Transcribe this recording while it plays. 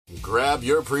Grab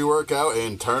your pre-workout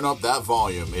and turn up that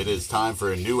volume. It is time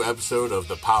for a new episode of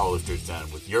the Powerlifter's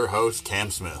Den with your host, Cam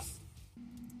Smith.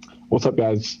 What's up,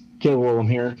 guys? Woolam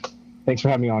here. Thanks for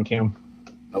having me on, Cam.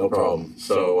 No problem.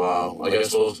 So I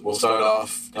guess we'll start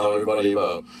off, tell everybody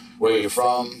about where you're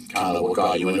from, kind of what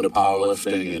got you into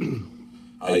powerlifting, and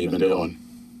how you've been doing.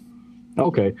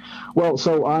 Okay. Well,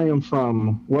 so I am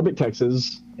from Lubbock,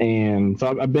 Texas, and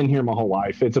so I've been here my whole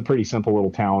life. It's a pretty simple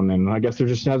little town, and I guess there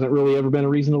just hasn't really ever been a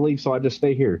reason to leave, so I just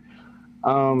stay here.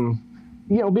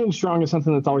 Being strong is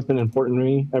something that's always been important to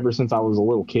me ever since I was a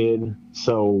little kid,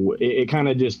 so it kind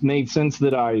of just made sense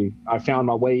that I found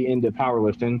my way into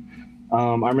powerlifting.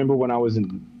 I remember when I was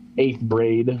in 8th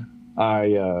grade,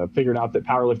 I figured out that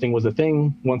powerlifting was a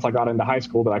thing once I got into high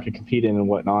school that I could compete in and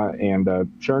whatnot.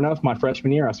 And sure enough, my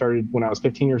freshman year, I started when I was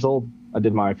 15 years old. I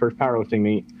did my first powerlifting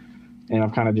meet, and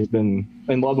I've kind of just been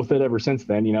in love with it ever since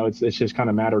then. You know, it's just kind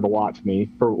of mattered a lot to me.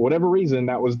 For whatever reason,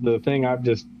 that was the thing I've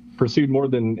just pursued more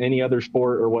than any other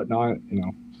sport or whatnot, you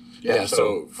know. Yeah,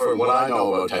 so from what I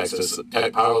know about Texas,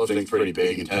 powerlifting is pretty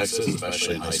big in Texas,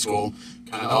 especially in high school.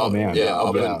 Oh, man. Yeah,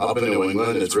 up in New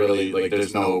England, it's really, like,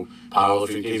 there's no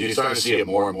powerlifting teams. You're starting to see it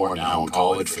more and more now in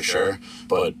college, for sure,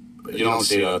 but you don't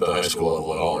see it at the high school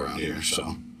level at all around here,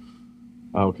 so.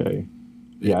 Okay.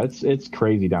 Yeah, it's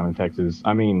crazy down in Texas.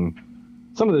 I mean,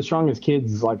 some of the strongest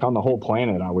kids, like, on the whole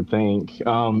planet, I would think.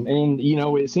 And, you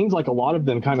know, it seems like a lot of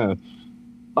them kind of,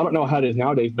 I don't know how it is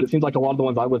nowadays, but it seems like a lot of the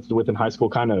ones I lifted with in high school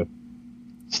kind of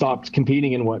stopped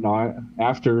competing and whatnot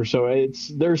after. So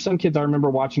there's some kids I remember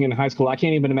watching in high school. I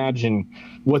can't even imagine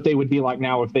what they would be like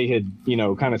now if they had, you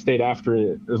know, kind of stayed after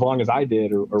it as long as I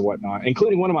did or whatnot,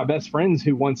 including one of my best friends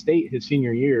who won state his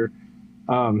senior year.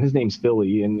 His name's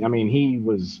Philly. And I mean, he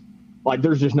was like,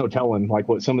 there's just no telling like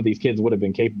what some of these kids would have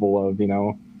been capable of, you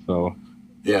know? So.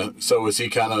 Yeah. So was he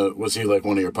like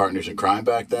one of your partners in crime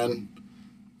back then?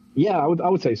 Yeah, I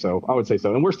would say so.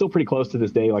 And we're still pretty close to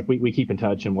this day. Like we keep in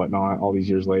touch and whatnot all these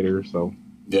years later. So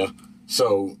yeah.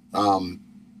 So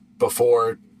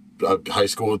before high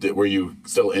school, were you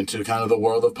still into kind of the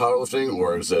world of powerlifting,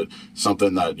 or is it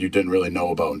something that you didn't really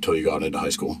know about until you got into high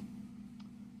school?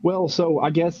 Well, so I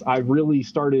guess I really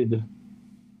started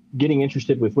getting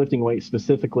interested with lifting weights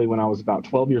specifically when I was about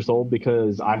 12 years old,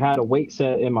 because I had a weight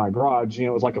set in my garage. You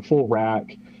know, it was like a full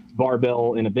rack,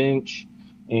 barbell, and a bench,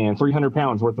 and 300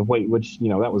 pounds worth of weight, which, you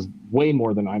know, that was way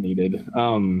more than I needed.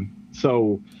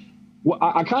 So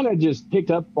I kind of just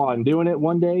picked up on doing it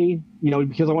one day, you know,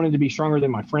 because I wanted to be stronger than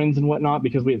my friends and whatnot,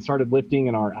 because we had started lifting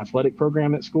in our athletic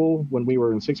program at school when we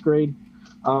were in 6th grade.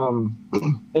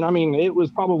 And I mean, it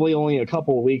was probably only a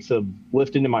couple of weeks of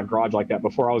lifting in my garage like that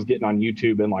before I was getting on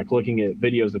YouTube and like looking at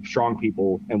videos of strong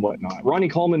people and whatnot. Ronnie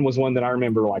Coleman was one that I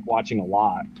remember like watching a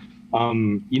lot,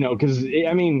 you know, because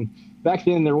I mean, back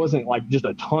then there wasn't like just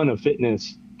a ton of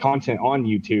fitness content on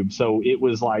YouTube. So it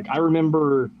was like, I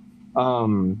remember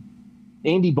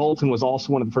Andy Bolton was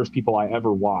also one of the first people I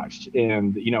ever watched.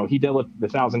 And, you know, he deadlifted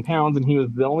 1,000 pounds and he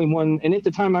was the only one. And at the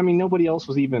time, I mean, nobody else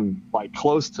was even like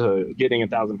close to getting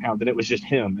 1,000 pounds. And it was just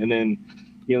him. And then,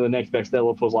 you know, the next best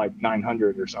deadlift was like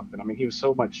 900 or something. I mean, he was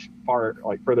so much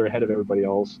further ahead of everybody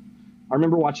else. I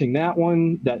remember watching that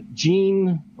one, that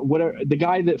Gene, whatever, the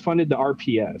guy that funded the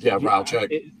RPS. Yeah,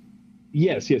 Ralchek.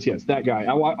 Yes, that guy.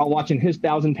 I watching his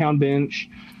 1,000-pound bench,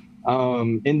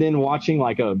 and then watching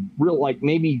like a real, like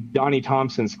maybe Donnie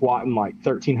Thompson squatting like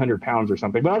 1,300 pounds or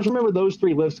something. But I just remember those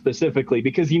 3 lifts specifically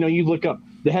because, you know, you look up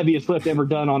the heaviest lift ever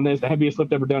done on this, the heaviest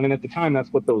lift ever done, and at the time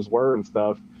that's what those were and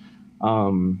stuff.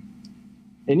 And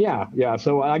yeah.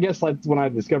 So I guess that's when I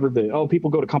discovered that people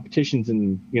go to competitions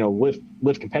and, you know, lift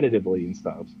competitively and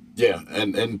stuff. Yeah,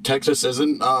 and Texas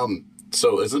isn't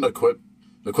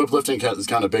equipped lifting is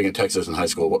kind of big in Texas in high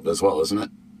school as well, isn't it?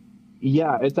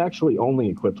 Yeah, it's actually only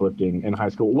equipped lifting in high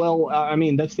school. Well, I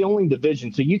mean, that's the only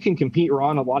division. So you can compete,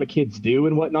 Ron, a lot of kids do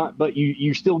and whatnot, but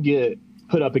you still get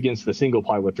put up against the single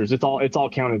ply lifters. It's all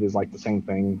counted as like the same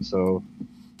thing. So.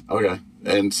 Okay.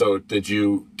 And so did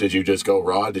you just go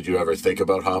raw? Did you ever think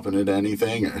about hopping into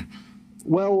anything or?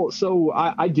 Well, so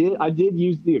I did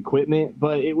use the equipment,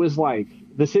 but it was like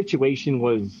the situation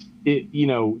was, you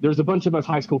know, there's a bunch of us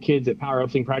high school kids at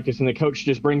powerlifting practice, and the coach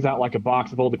just brings out like a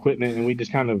box of old equipment, and we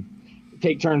just kind of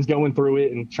take turns going through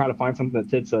it and try to find something that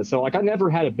fits us. So like I never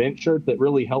had a bench shirt that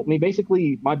really helped me.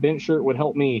 Basically, my bench shirt would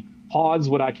help me pause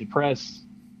what I could press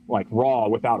like raw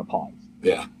without a pause.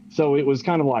 Yeah. So it was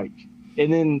kind of like,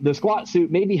 and then the squat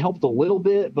suit maybe helped a little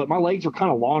bit, but my legs were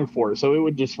kind of long for it, so it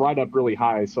would just ride up really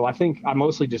high. So I think I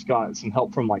mostly just got some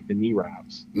help from like the knee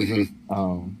wraps,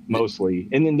 mostly.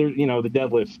 And then there, you know, the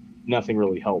deadlift, nothing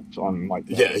really helped on like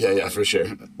that. Yeah, for sure.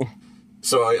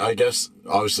 So I guess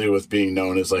obviously with being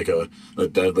known as like a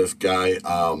deadlift guy,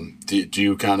 do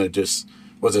you kind of just,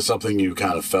 was it something you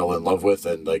kind of fell in love with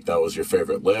and like that was your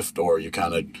favorite lift, or you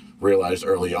kind of realized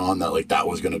early on that like that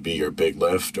was going to be your big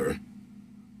lift, or?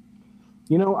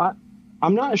 You know,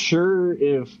 I'm not sure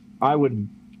if I would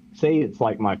say it's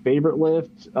like my favorite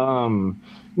lift.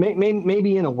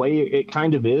 Maybe in a way it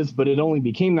kind of is, but it only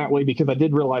became that way because I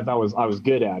did realize I was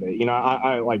good at it. You know,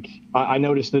 I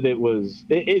noticed that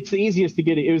it's the easiest to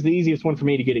get it. It was the easiest one for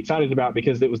me to get excited about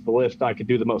because it was the lift I could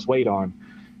do the most weight on.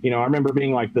 You know, I remember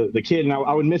being like the kid, and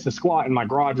I would miss a squat in my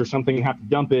garage or something and have to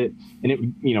dump it, and it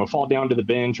would, you know, fall down to the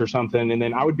bench or something, and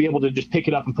then I would be able to just pick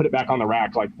it up and put it back on the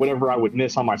rack. Like whatever I would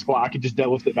miss on my squat, I could just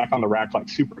deadlift it back on the rack like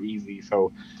super easy.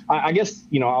 So I guess,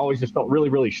 you know, I always just felt really,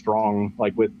 really strong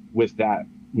like with that,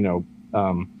 you know.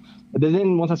 But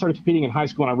then once I started competing in high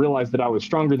school and I realized that I was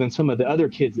stronger than some of the other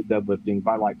kids at deadlifting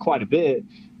by like quite a bit,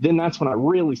 then that's when I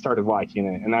really started liking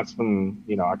it. And that's when,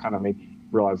 you know, I kind of maybe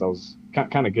realized I was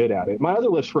kind of good at it. My other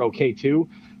lifts were okay too.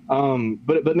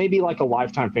 But maybe like a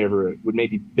lifetime favorite would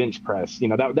maybe bench press. You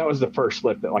know, that was the first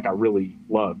lift that like I really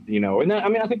loved, you know. And that, I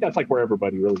mean, I think that's like where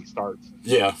everybody really starts.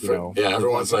 Yeah, You know, yeah.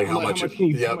 Everyone's like, how much can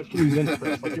you, how much can you bench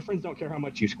press? Like your friends don't care how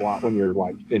much you squat when you're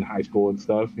like in high school and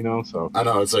stuff, you know. So I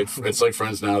know it's like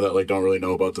friends now that like don't really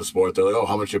know about the sport. They're like, oh,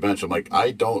 how much you bench? I'm like,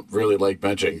 I don't really like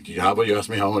benching. How about you ask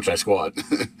me how much I squat?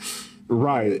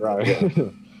 right. Yeah.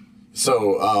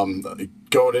 So,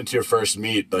 going into your first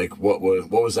meet, like what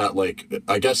was that like?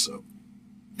 I guess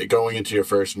going into your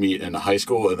first meet in high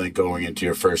school and then going into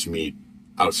your first meet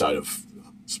outside of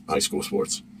high school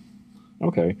sports.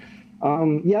 Okay.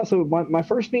 Yeah. So my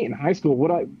first meet in high school,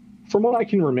 from what I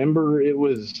can remember, it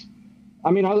was,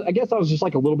 I mean, I guess I was just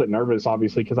like a little bit nervous,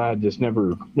 obviously, because I had just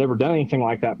never done anything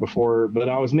like that before. But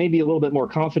I was maybe a little bit more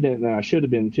confident than I should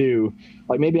have been too.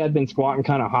 Like maybe I'd been squatting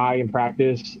kind of high in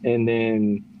practice, and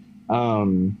then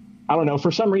I don't know,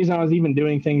 for some reason I was even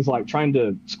doing things like trying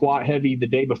to squat heavy the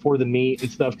day before the meet and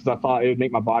stuff because I thought it would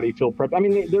make my body feel prepped. I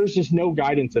mean, there's just no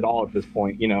guidance at all at this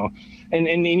point, you know, and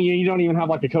you don't even have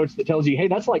like a coach that tells you, hey,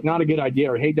 that's like not a good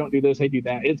idea, or hey, don't do this, hey, do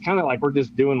that. It's kind of like we're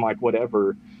just doing like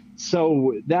whatever.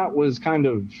 So that was kind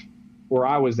of where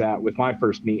I was at with my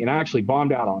first meet, and I actually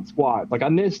bombed out on squat. Like I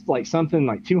missed like something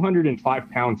like 205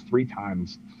 pounds 3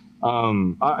 times. I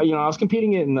was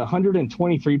competing in the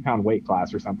 123-pound weight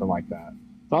class or something like that.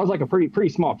 So I was like a pretty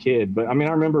small kid, but I mean,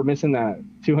 I remember missing that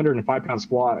 205-pound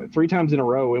squat 3 times in a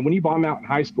row. And when you bomb out in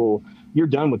high school, you're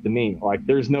done with the meet. Like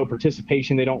there's no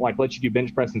participation. They don't like let you do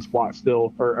bench press and squat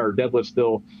still or deadlift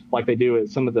still like they do at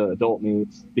some of the adult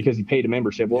meets because you paid a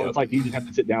membership. Well, It's like you just have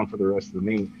to sit down for the rest of the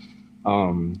meet.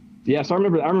 Yeah, so I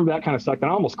remember that kind of sucked.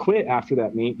 And I almost quit after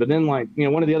that meet. But then, like, you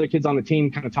know, one of the other kids on the team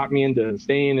kind of talked me into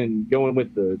staying and going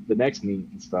with the next meet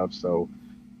and stuff. So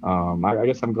I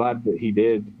guess I'm glad that he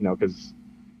did, you know, because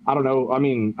I don't know. I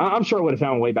mean, I'm sure I would have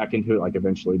found a way back into it, like,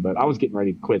 eventually. But I was getting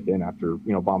ready to quit then after,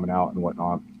 you know, bombing out and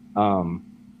whatnot. And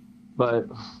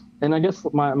I guess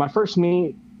my first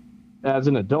meet as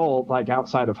an adult, like,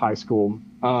 outside of high school,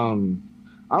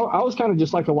 I was kind of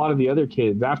just like a lot of the other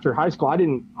kids. After high school, I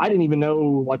didn't even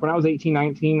know, like when I was 18,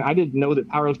 19, I didn't know that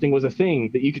powerlifting was a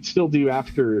thing that you could still do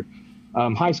after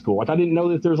high school. Like I didn't know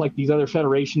that there's like these other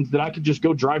federations that I could just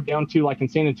go drive down to, like in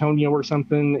San Antonio or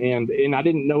something. And I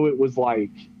didn't know it was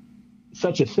like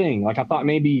such a thing. Like I thought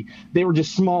maybe they were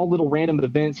just small little random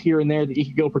events here and there that you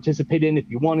could go participate in if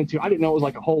you wanted to. I didn't know it was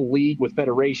like a whole league with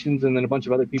federations and then a bunch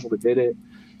of other people that did it.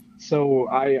 So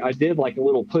I did like a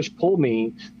little push-pull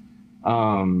meet.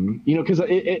 You know, because at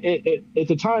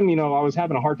the time, you know, I was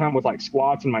having a hard time with like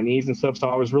squats and my knees and stuff. So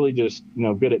I was really just, you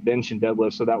know, good at bench and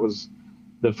deadlift. So that was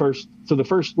the first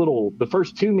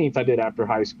 2 meets I did after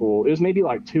high school. It was maybe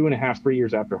like 2.5, 3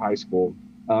 years after high school.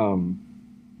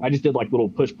 I just did like little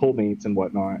push-pull meets and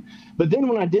whatnot. But then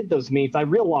when I did those meets, I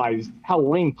realized how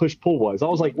lame push-pull was. I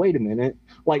was like, wait a minute,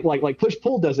 like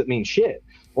push-pull doesn't mean shit.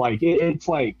 Like it's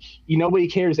like, you know, nobody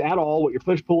cares at all what your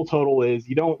push-pull total is.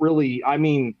 You don't really, I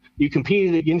mean, you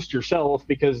competed against yourself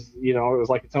because, you know, it was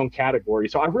like its own category.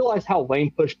 So I realized how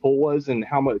lame push-pull was and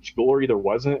how much glory there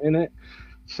wasn't in it.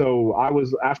 So I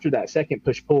was, after that second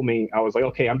push-pull meet, I was like,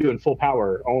 okay, I'm doing full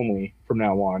power only from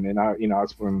now on. And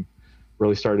that's when I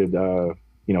really started,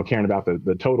 caring about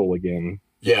the total again.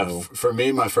 Yeah, So, for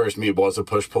me, my first meet was a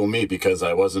push-pull meet because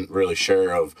I wasn't really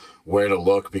sure of where to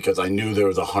look because I knew there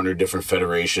was 100 different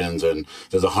federations and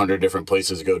there's 100 different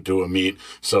places to go do a meet.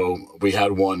 So we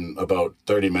had one about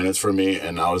 30 minutes for me,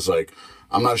 and I was like,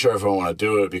 I'm not sure if I want to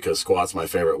do it because squat's my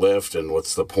favorite lift, and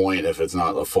what's the point if it's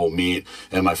not a full meet?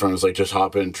 And my friend was like, just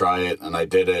hop in, try it, and I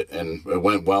did it, and it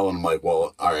went well, and I'm like,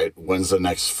 well, all right, when's the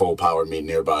next full power meet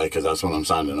nearby? Because that's when I'm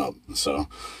signing up. So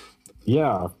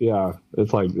Yeah.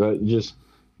 It's like just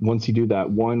once you do that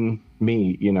one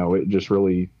meet, it just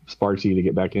really sparks you to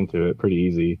get back into it pretty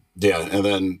easy. Yeah, and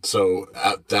then so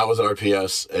that was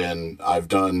RPS, and I've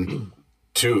done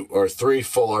two or three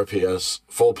full RPS,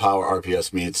 full power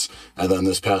RPS meets, and then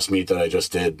this past meet that I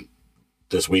just did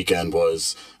this weekend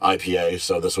was IPA.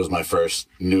 So this was my first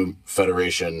new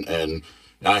federation, and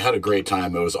I had a great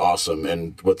time. It was awesome,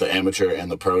 and with the amateur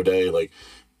and the pro day, like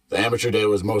the amateur day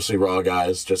was mostly raw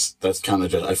guys. Just that's kind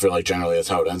of just I feel like generally that's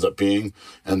how it ends up being,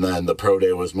 and then the pro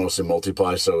day was mostly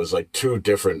multiply. So it was like two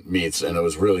different meets, and it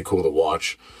was really cool to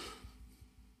watch.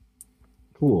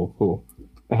 Cool.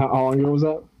 How long ago was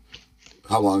that?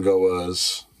 How long ago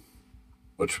was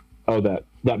which Oh,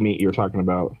 that meet you're talking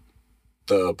about.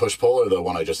 the push pull or the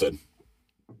one I just did?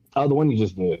 Oh, the one you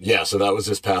just did. Yeah, so that was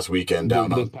this past weekend down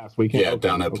This on past weekend. yeah Okay,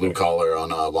 down at Blue okay. Collar on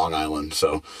Long Island.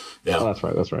 So Oh, yeah, that's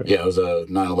right. yeah, it was a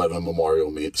 9/11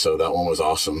 memorial meet. So that one was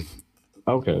awesome.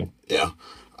 Okay. Yeah.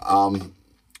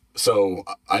 So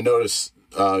I noticed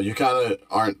you kind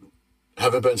of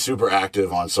haven't been super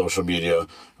active on social media.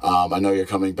 I know you're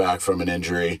coming back from an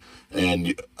injury,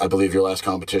 and I believe your last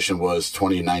competition was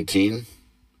 2019.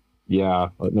 Yeah,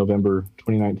 November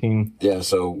 2019. Yeah.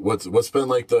 So what's been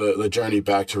like the journey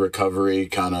back to recovery?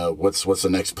 Kind of what's the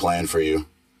next plan for you?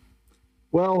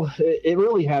 Well, it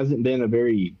really hasn't been a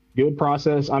very good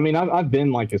process. I mean, I've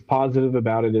been like as positive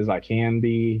about it as I can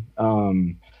be.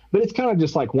 But it's kind of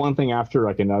just like one thing after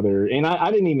like another. And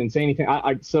I didn't even say anything.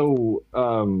 I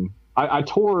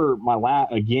tore my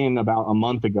lat again about a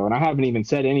month ago, and I haven't even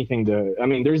said anything to. I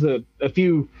mean, there's a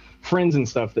few friends and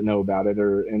stuff that know about it,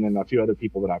 and then a few other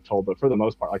people that I've told. But for the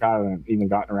most part, like I haven't even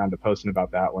gotten around to posting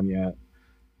about that one yet.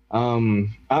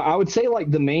 I would say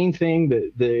like the main thing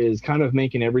that is kind of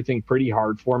making everything pretty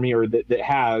hard for me, or that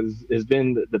has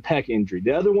been the pec injury.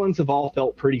 The other ones have all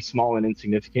felt pretty small and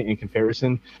insignificant in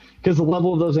comparison, because the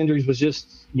level of those injuries was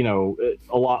just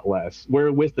a lot less.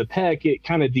 Where with the pec, it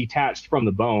kind of detached from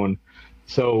the bone,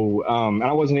 so and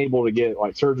I wasn't able to get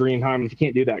like surgery in time. If you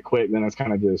can't do that quick, then it's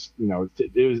kind of just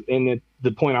it was, and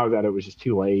the point I was at, it was just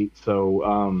too late.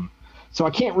 So I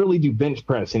can't really do bench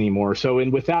press anymore. So,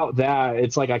 and without that,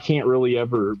 it's like I can't really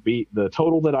ever beat the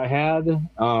total that I had.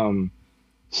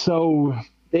 So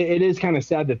it is kind of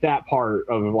sad that part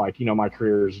of like, my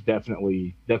career is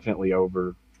definitely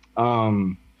over.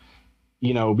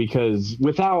 Because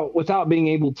without being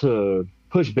able to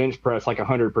push bench press like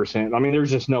 100%, I mean,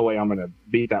 there's just no way I'm going to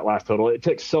beat that last total. It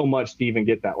took so much to even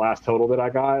get that last total that I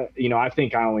got. I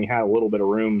think I only had a little bit of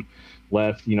room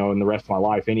left, in the rest of my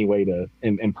life anyway to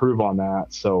improve on that.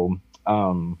 So,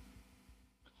 but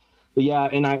yeah,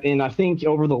 and I think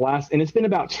over the last, and it's been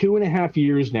about 2.5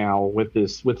 years now with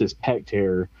this pec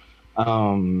tear.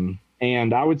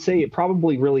 And I would say it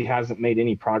probably really hasn't made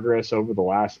any progress over the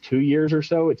last 2 years or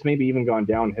so. It's maybe even gone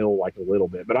downhill like a little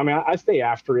bit. But I mean, I stay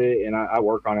after it, and I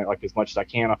work on it like as much as I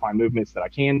can. I find movements that I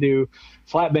can do.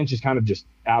 Flat bench is kind of just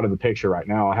out of the picture right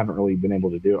now. I haven't really been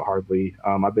able to do it hardly.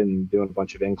 I've been doing a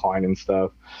bunch of incline and stuff.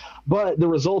 But the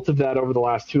result of that over the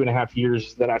last 2.5 years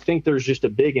is that I think there's just a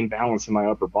big imbalance in my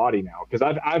upper body now, because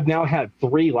I've now had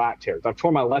 3 lat tears. I've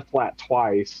torn my left lat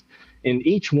twice, and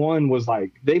each one was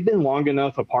like, they've been long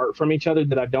enough apart from each other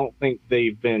that I don't think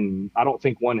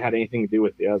one had anything to do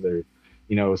with the other.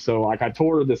 So like I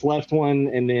tore this left one,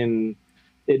 and then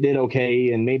it did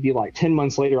okay, and maybe like 10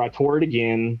 months later I tore it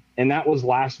again, and that was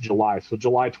last July, so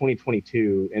July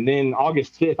 2022. And then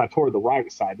August 5th I tore the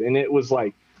right side, and it was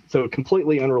like, so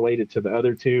completely unrelated to the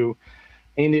other two.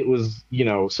 And it was,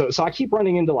 so I keep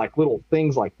running into like little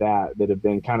things like that have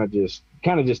been kind of just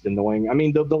annoying. I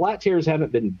mean, the lat tears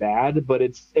haven't been bad, but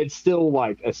it's still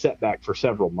like a setback for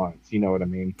several months. You know what I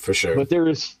mean? For sure.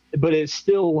 But it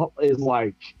still is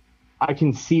like, I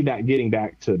can see that getting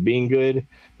back to being good,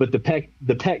 but the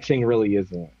pec thing really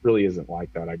isn't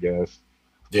like that, I guess.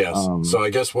 Yes. So I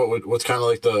guess what's kind of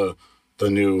like the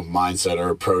new mindset or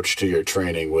approach to your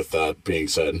training with that being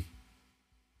said?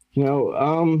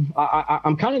 I'm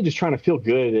kind of just trying to feel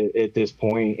good at this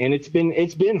point, and it's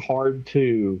been hard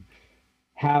to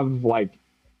have like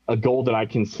a goal that I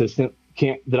can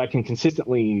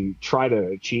consistently try to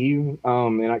achieve.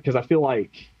 And because I feel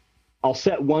like I'll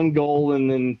set one goal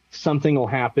and then something will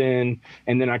happen,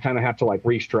 and then I kind of have to like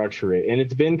restructure it, and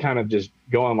it's been kind of just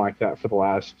going like that for the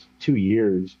last 2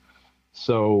 years.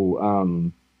 So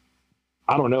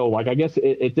I don't know. Like I guess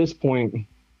at this point,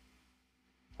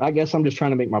 I guess I'm just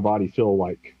trying to make my body feel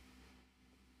like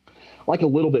a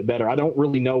little bit better. I don't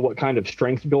really know what kind of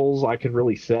strength goals I could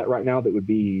really set right now that would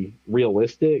be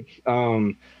realistic.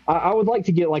 I would like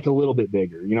to get like a little bit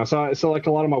bigger, so like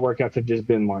a lot of my workouts have just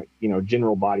been like,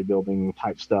 general bodybuilding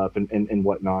type stuff and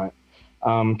whatnot.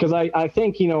 Because I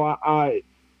think,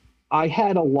 I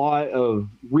had a lot of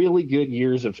really good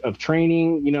years of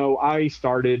training. I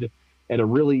started at a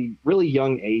really, really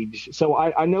young age. So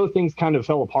I know things kind of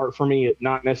fell apart for me at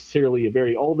not necessarily a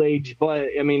very old age, but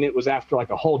I mean, it was after like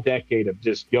a whole decade of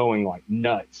just going like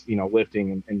nuts,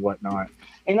 lifting and whatnot.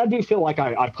 And I do feel like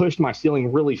I pushed my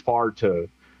ceiling really far to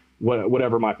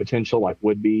whatever my potential like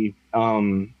would be.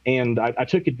 And I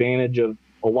took advantage of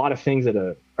a lot of things at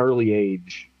an early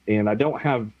age. And I don't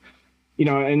have,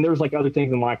 and there's like other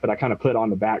things in life that I kind of put on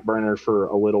the back burner for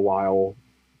a little while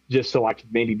just so I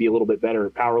could maybe be a little bit better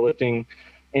at powerlifting.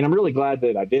 And I'm really glad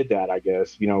that I did that, I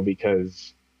guess,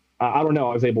 because I don't know,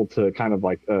 I was able to kind of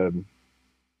like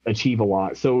achieve a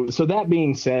lot. So that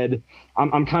being said,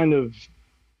 I'm kind of,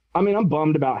 I'm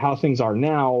bummed about how things are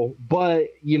now, but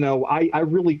I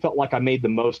really felt like I made the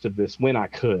most of this when I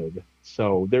could.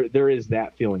 So there is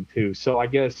that feeling too. So I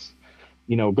guess,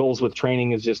 goals with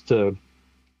training is just to,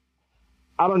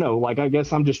 I don't know, like, I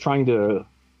guess I'm just trying to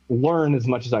learn as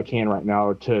much as I can right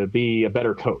now to be a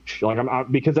better coach. Like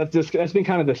because that's been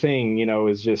kind of the thing,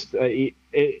 is just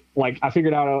like I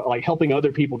figured out like helping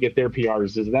other people get their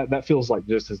PRs is that feels like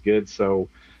just as good. So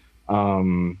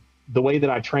the way that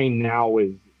I train now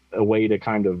is a way to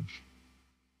kind of,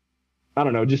 I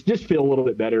don't know, just feel a little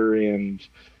bit better and,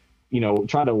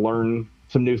 try to learn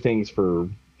some new things for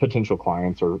potential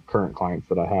clients or current clients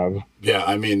that I have. Yeah,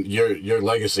 I mean, your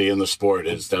legacy in the sport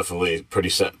is definitely pretty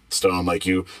set in stone. Like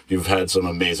you've had some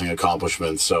amazing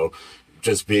accomplishments. So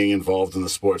just being involved in the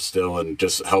sport still and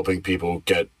just helping people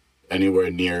get anywhere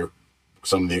near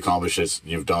some of the accomplishments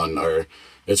you've done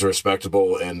it's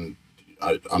respectable, and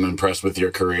I'm impressed with your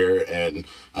career. And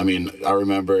I mean, I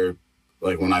remember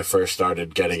like when I first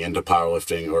started getting into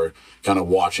powerlifting or kind of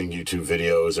watching YouTube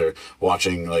videos or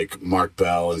watching like Mark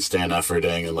Bell and Stan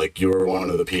Efferding, and like you were one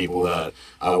of the people that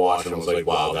I watched and was like,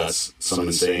 wow, that's some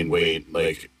insane weight.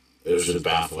 Like it was just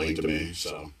baffling to me.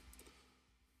 So,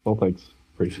 well, thanks.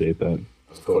 Appreciate that.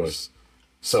 Of course.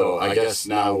 So I guess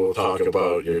now we'll talk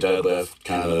about your deadlift,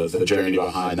 kind of the journey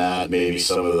behind that, maybe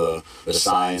some of the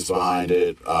science behind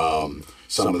it, some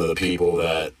of the people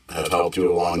that have helped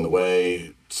you along the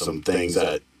way, some things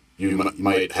that you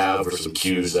might have or some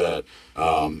cues that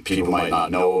people might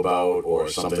not know about or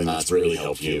something that's really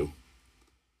helped you.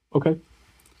 Okay.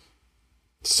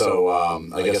 So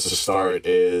I guess to start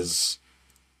is,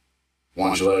 why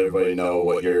don't you let everybody know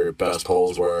what your best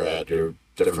pulls were at your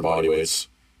different body weights?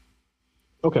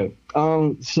 Okay.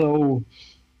 So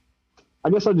I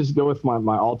guess I'll just go with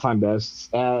my all-time bests.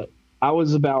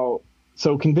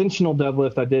 So conventional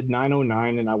deadlift, I did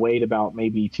 909 and I weighed about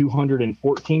maybe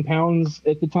 214 pounds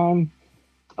at the time.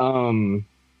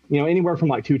 Anywhere from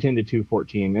like 210 to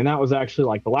 214. And that was actually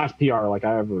like the last PR like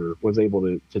I ever was able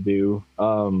to do.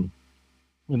 And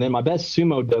then my best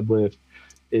sumo deadlift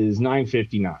is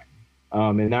 959.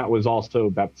 And that was also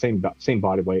about the same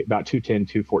body weight, about 210,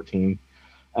 214.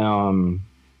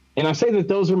 And I say that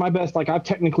those are my best. Like I've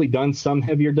technically done some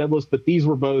heavier deadlifts, but these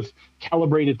were both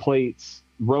calibrated plates,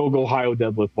 Rogue Ohio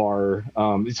deadlift bar.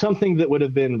 It's something that would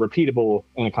have been repeatable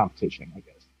in a competition, I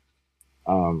guess.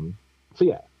 So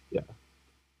yeah.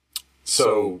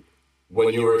 So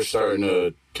when you were starting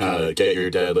to kind of get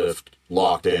your deadlift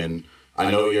locked in,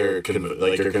 I know your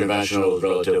conventional is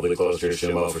relatively close to your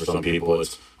sumo. For some people,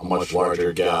 it's a much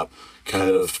larger gap.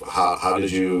 Kind of how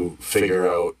did you figure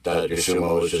out that your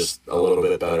sumo was just a little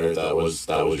bit better? That was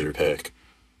your pick.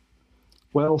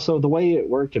 Well, so the way it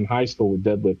worked in high school with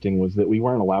deadlifting was that we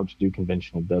weren't allowed to do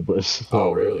conventional deadlifts. So,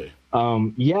 oh, really?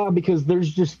 Yeah, because there's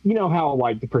just, how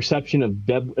like the perception of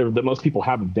that most people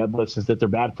have of deadlifts is that they're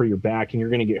bad for your back and you're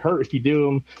going to get hurt if you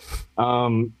do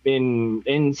them.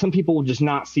 And some people will just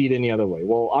not see it any other way.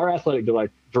 Well, our athletic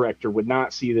director would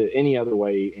not see it any other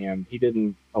way, and he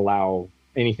didn't allow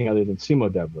anything other than sumo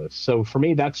deadlifts. So for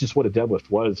me, that's just what a deadlift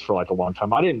was for like a long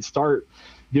time. I didn't start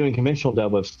doing conventional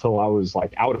deadlifts until I was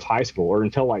like out of high school or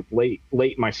until like late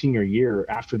my senior year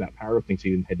after that powerlifting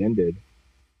season had ended.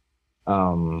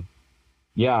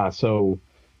 Yeah. So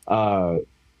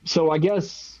I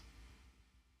guess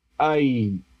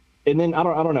and then I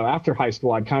don't know, after high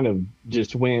school, I kind of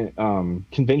just went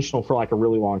conventional for like a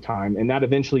really long time. And that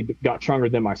eventually got stronger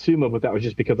than my sumo, but that was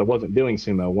just because I wasn't doing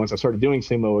sumo. Once I started doing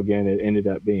sumo again, it ended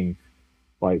up being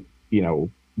like,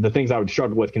 the things I would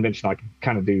struggle with conventional, I could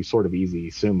kind of do sort of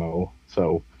easy sumo.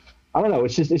 So I don't know.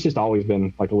 It's just always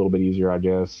been like a little bit easier, I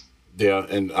guess. Yeah.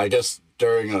 And I guess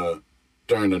during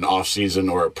an off season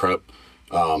or a prep,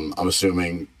 I'm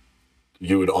assuming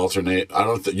you would alternate.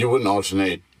 You wouldn't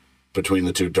alternate between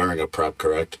the two during a prep,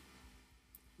 correct?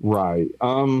 Right.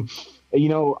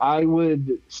 I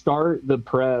would start the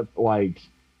prep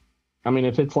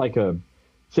if it's like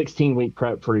 16-week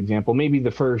prep, for example, maybe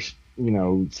the first,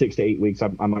 6 to 8 weeks, I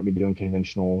might be doing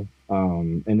conventional.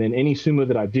 And then any sumo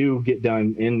that I do get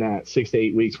done in that 6 to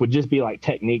 8 weeks would just be like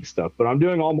technique stuff. But I'm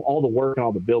doing all the work and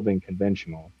all the building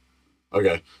conventional.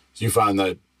 Okay. So you find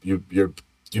that you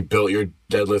built your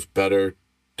deadlift better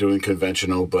doing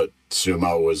conventional, but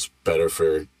sumo was better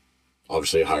for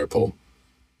obviously a higher pull.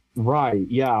 Right.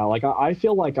 Yeah. Like I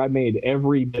feel like I made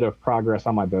every bit of progress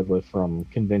on my deadlift from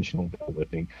conventional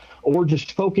deadlifting, or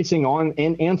just focusing on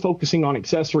and focusing on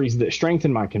accessories that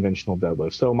strengthen my conventional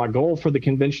deadlift. So my goal for the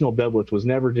conventional deadlift was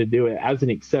never to do it as an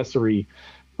accessory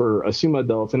for a sumo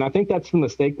deadlift. And I think that's the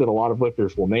mistake that a lot of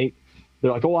lifters will make.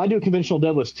 They're like, oh, I do conventional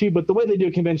deadlifts too, but the way they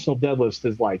do conventional deadlifts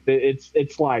is like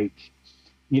it's like,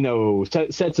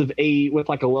 sets of 8 with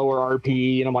like a lower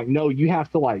RPE. And I'm like, no, you have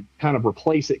to like kind of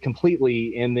replace it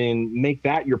completely and then make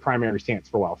that your primary stance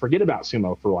for a while. Forget about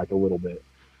sumo for like a little bit.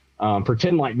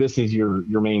 Pretend like this is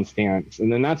your main stance.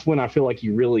 And then that's when I feel like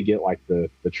you really get like the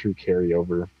true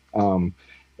carryover. And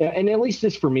at least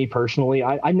just for me personally,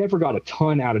 I never got a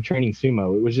ton out of training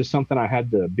sumo. It was just something I had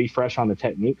to be fresh on the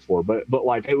technique for. But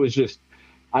like, it was just,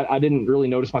 I didn't really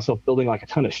notice myself building like a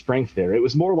ton of strength there. It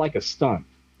was more like a stunt.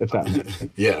 If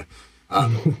that yeah.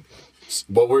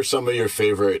 What were some of your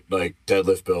favorite like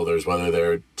deadlift builders, whether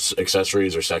they're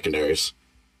accessories or secondaries?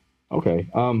 Okay.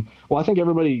 Well, I think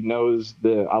everybody knows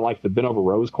that I like the bent over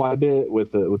rows quite a bit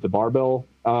with the barbell.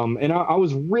 And I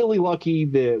was really lucky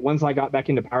that once I got back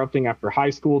into powerlifting after high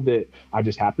school, that I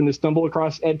just happened to stumble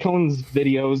across Ed Cohn's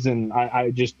videos, and I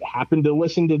just happened to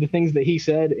listen to the things that he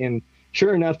said. And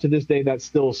sure enough, to this day, that's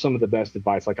still some of the best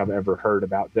advice like I've ever heard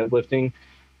about deadlifting.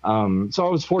 So I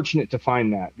was fortunate to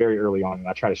find that very early on, and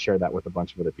I try to share that with a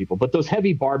bunch of other people. But those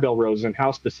heavy barbell rows and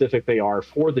how specific they are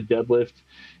for the deadlift,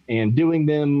 and doing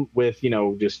them with,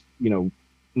 just,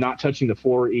 not touching the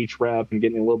floor each rep and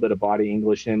getting a little bit of body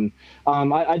English in,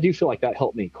 I do feel like that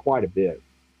helped me quite a bit.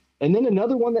 And then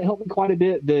another one that helped me quite a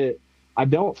bit that I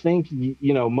don't think,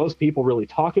 most people really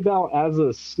talk about as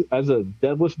a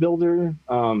deadlift builder,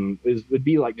 would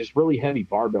be like just really heavy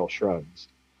barbell shrugs.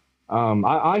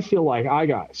 I feel like I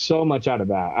got so much out of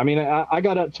that. I mean, I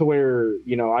got up to where,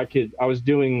 I was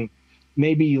doing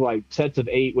maybe like sets of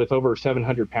 8 with over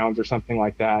 700 pounds or something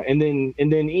like that. And then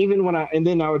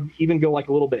I would even go like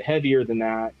a little bit heavier than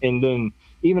that. And then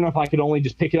even if I could only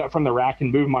just pick it up from the rack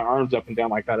and move my arms up and down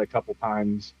like that a couple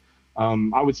times,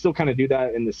 I would still kind of do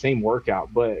that in the same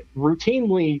workout. But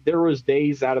routinely, there was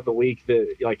days out of the week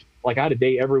that like I had a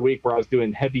day every week where I was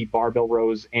doing heavy barbell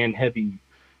rows and heavy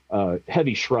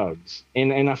shrugs,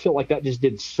 and I felt like that just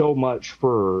did so much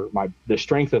for the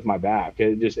strength of my back.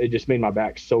 It just made my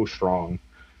back so strong.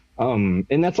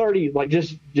 And that's already like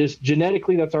just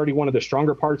genetically, that's already one of the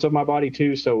stronger parts of my body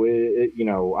too. So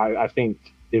I think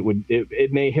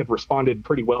it may have responded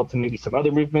pretty well to maybe some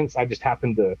other movements. I just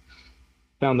happened to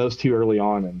found those two early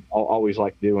on, and I'll always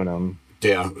like doing them.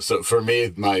 Yeah. So for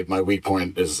me, my weak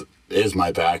point is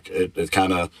my back. It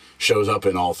kind of shows up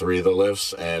in all 3 of the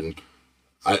lifts, and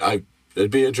it'd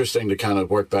be interesting to kind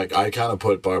of work back. I kind of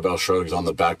put barbell shrugs on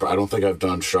the back, but I don't think I've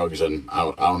done shrugs in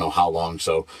I don't know how long.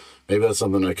 So maybe that's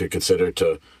something I could consider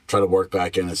to try to work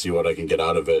back in and see what I can get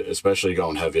out of it, especially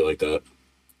going heavy like that.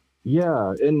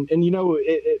 Yeah, and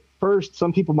at first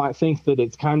some people might think that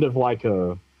it's kind of like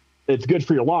it's good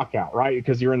for your lockout, right?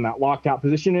 Because you're in that lockout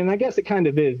position, and I guess it kind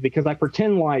of is, because I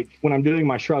pretend like when I'm doing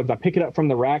my shrugs, I pick it up from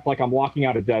the rack like I'm locking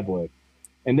out a deadlift,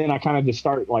 and then I kind of just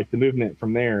start like the movement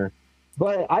from there.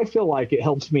 But I feel like it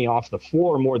helps me off the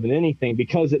floor more than anything,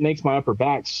 because it makes my upper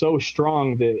back so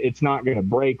strong that it's not going to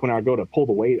break when I go to pull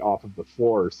the weight off of the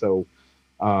floor. So,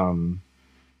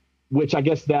 which I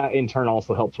guess that in turn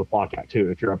also helps with lockout too,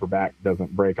 if your upper back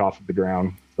doesn't break off of the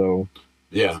ground. So,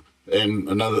 yeah. And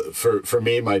another, for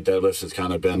me, my deadlifts has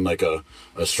kind of been like a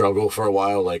struggle for a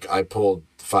while. Like I pulled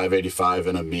 585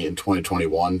 in a meet in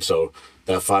 2021. So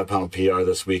that 5-pound PR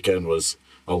this weekend was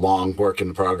a long work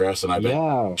in progress, and I've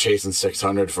been chasing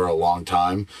 600 for a long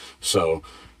time. So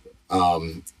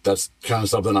that's kind of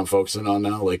something I'm focusing on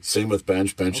now. Like same with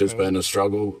bench has been a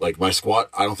struggle. Like my squat,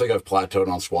 I don't think I've plateaued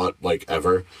on squat like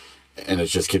ever, and it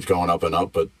just keeps going up and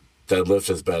up. But deadlift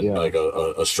has been like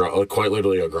a struggle, quite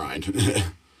literally a grind.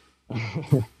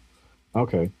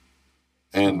 Okay.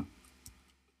 And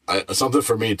something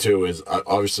for me too is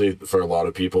obviously for a lot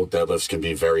of people, deadlifts can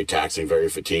be very taxing, very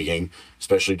fatiguing,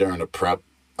 especially during a prep.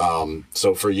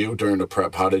 So for you during the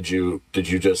prep, how were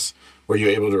you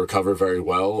able to recover very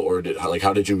well, or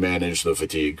how did you manage the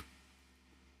fatigue?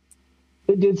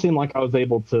 It did seem like I was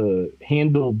able to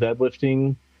handle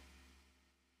deadlifting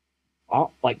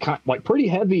like pretty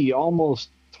heavy, almost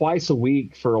twice a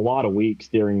week for a lot of weeks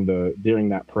during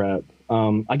that prep.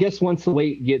 I guess once the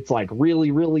weight gets like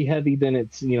really, really heavy, then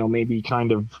it's, maybe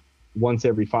kind of once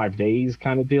every 5 days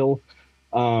kind of deal.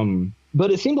 But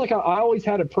it seemed like I always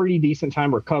had a pretty decent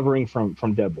time recovering from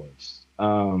deadlifts.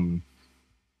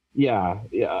 Yeah.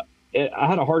 I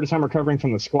had a harder time recovering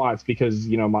from the squats because,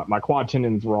 my quad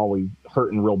tendons were always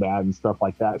hurting real bad and stuff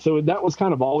like that. So that was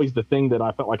kind of always the thing that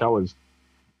I felt like I was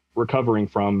recovering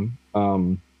from.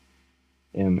 And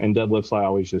deadlifts, I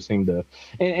always just seem to,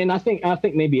 and I think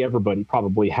maybe everybody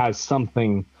probably has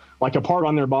something like a part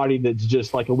on their body that's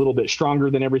just like a little bit stronger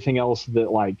than everything else,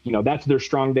 that like, that's their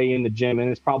strong day in the gym.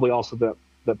 And it's probably also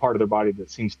that part of their body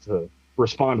that seems to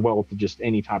respond well to just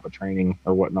any type of training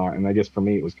or whatnot. And I guess for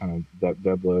me, it was kind of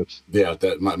deadlifts. Yeah,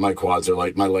 that my quads are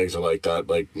like, my legs are like that.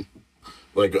 Like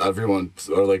everyone,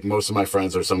 or like most of my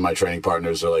friends or some of my training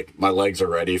partners are like, my legs are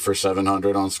ready for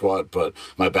 700 on squat, but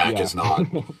my back is not.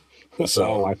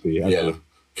 So I see. Yeah,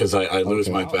 because I lose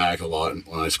my back a lot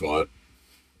when I squat.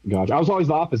 Gotcha. I was always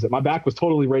the opposite. My back was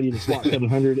totally ready to squat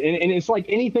 700, and it's like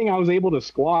anything I was able to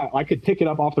squat, I could pick it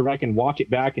up off the rack and walk it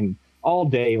back, and all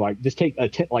day, like just take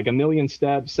like a million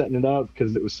steps setting it up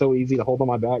because it was so easy to hold on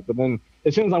my back. But then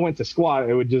as soon as I went to squat,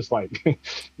 it would just like,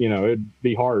 it'd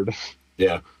be hard.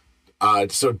 Yeah.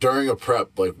 So during a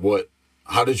prep, like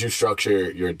how did you structure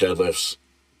your deadlifts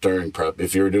during prep?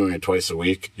 If you were doing it twice a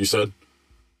week, you said?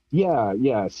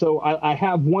 Yeah. So I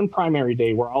have one primary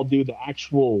day where I'll do the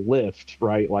actual lift,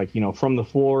 right? Like, from the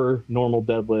floor, normal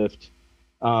deadlift,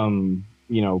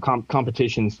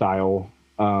 competition style.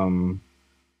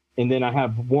 And then I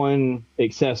have one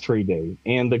accessory day.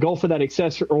 And the goal for that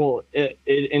accessory, and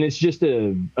it's just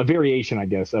a variation, I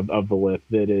guess, of the lift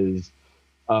that is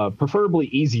preferably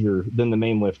easier than the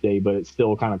main lift day, but it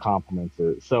still kind of complements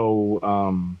it.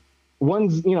 So,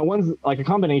 one's like a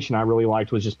combination I really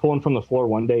liked was just pulling from the floor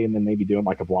one day and then maybe doing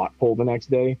like a block pull the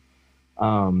next day.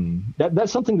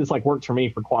 That's something that's like worked for me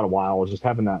for quite a while, was just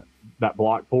having that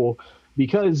block pull,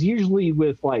 because usually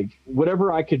with like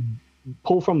whatever I could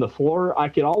pull from the floor, I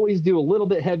could always do a little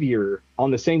bit heavier on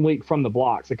the same week from the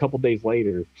blocks a couple days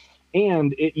later.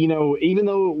 And it, even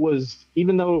though it was a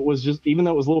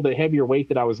little bit heavier weight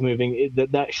that I was moving,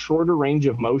 that shorter range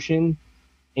of motion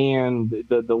and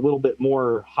the little bit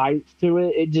more height to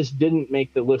it, it just didn't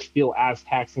make the lift feel as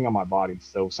taxing on my body.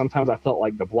 So sometimes I felt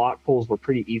like the block pulls were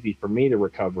pretty easy for me to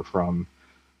recover from,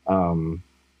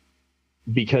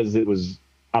 because it was,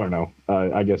 I don't know,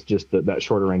 I guess just that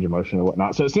shorter range of motion and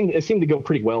whatnot. So it seemed to go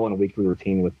pretty well in a weekly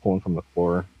routine with pulling from the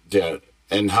floor. Yeah.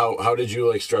 And how did you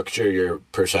like structure your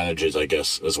percentages, I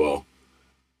guess, as well?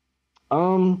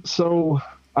 So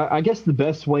I guess the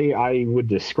best way I would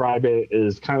describe it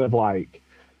is kind of like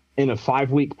in a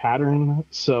 5-week pattern.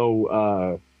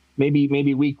 So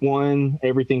maybe week 1,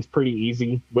 everything's pretty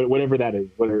easy, but whatever that is,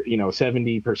 whether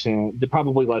 70%,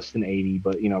 probably less than 80,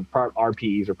 but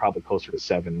RPEs are probably closer to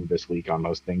 7 this week on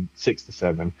most things, 6 to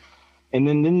 7. And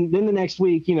then the next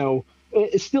week,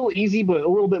 it's still easy, but a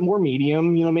little bit more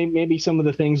medium. Maybe some of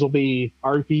the things will be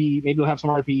RPE, maybe we'll have some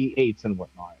RPE 8s and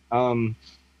whatnot. And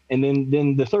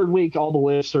then the third week, all the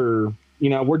lifts are,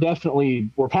 we're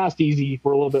past easy.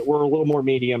 We're a little more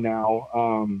medium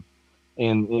now.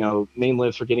 And main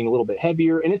lifts are getting a little bit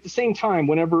heavier. And at the same time,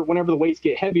 whenever the weights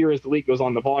get heavier as the week goes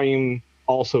on, the volume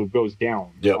also goes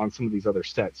down on some of these other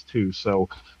sets too. So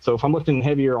if I'm lifting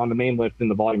heavier on the main lift, then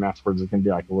the volume afterwards is going to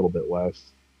be like a little bit less.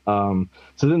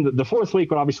 So then the fourth week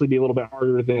would obviously be a little bit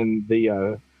harder than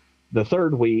the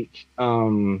third week.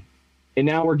 And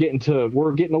now we're getting a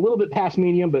little bit past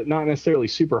medium, but not necessarily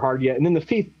super hard yet. And then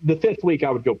the fifth week,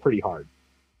 I would go pretty hard.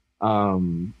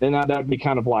 And that'd be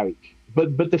kind of like,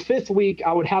 but the fifth week,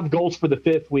 I would have goals for the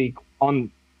fifth week when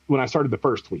I started the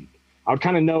first week. I would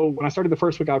kind of know when I started the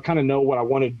first week, I would kind of know what I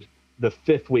wanted the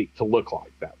fifth week to look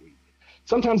like that week.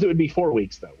 Sometimes it would be 4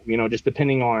 weeks though, just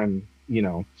depending on,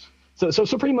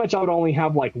 So pretty much I would only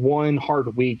have like one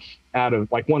hard week out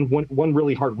of like one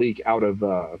really hard week out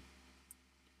of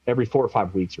every 4 or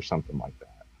 5 weeks or something like that.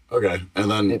 Okay.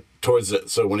 And then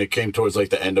so when it came towards like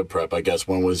the end of prep, I guess,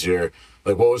 what was your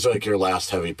last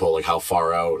heavy pull? Like how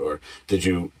far out, or did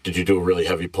you do a really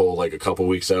heavy pull like a couple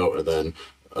weeks out and then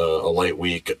a light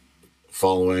week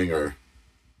following, or?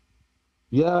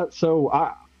 Yeah. So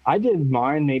I did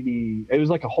mine, maybe it was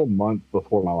like a whole month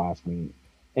before my last meet.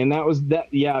 And that was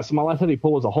that. Yeah. So my last heavy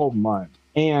pull was a whole month.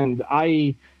 And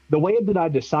the way that I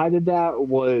decided that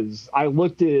was I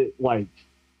looked at like,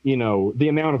 the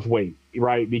amount of weight,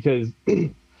 right? Because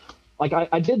like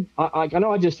I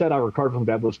know I just said I recovered from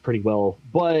deadlifts pretty well,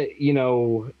 but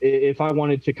if I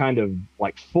wanted to kind of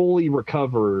like fully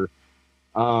recover,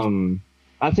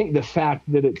 I think the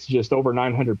fact that it's just over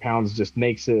 900 pounds just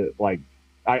makes it like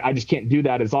I just can't do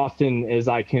that as often as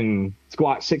I can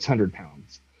squat 600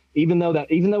 pounds. Even though a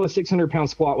 600-pound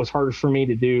squat was harder for me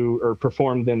to do or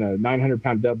perform than a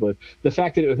 900-pound deadlift, the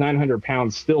fact that it was 900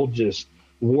 pounds still just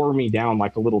wore me down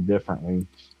like a little differently.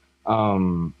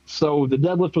 So the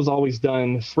deadlift was always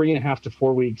done 3.5 to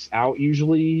 4 weeks out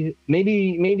usually.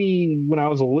 Maybe when I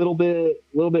was a little bit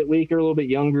weaker, a little bit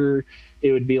younger,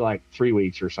 it would be like 3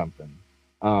 weeks or something.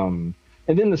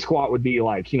 And then the squat would be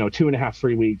like, 2.5,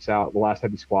 3 weeks out, the last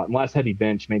heavy squat, and last heavy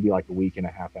bench, maybe like a week and a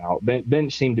half out.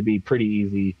 Bench seemed to be pretty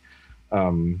easy,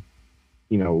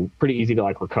 pretty easy to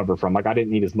like recover from. Like I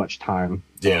didn't need as much time.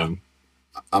 Yeah.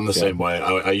 I'm the same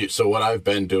way. So what I've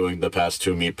been doing the past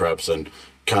 2 meet preps and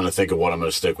kind of think of what I'm going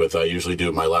to stick with. I usually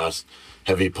do my last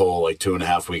heavy pull like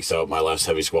 2.5 weeks out, my last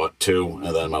heavy squat 2,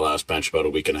 and then my last bench about a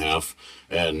week and a half.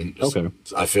 And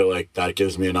I feel like that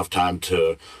gives me enough time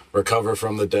to recover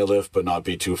from the deadlift, but not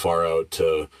be too far out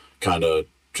to kind of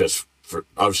just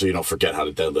obviously you don't forget how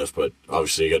to deadlift, but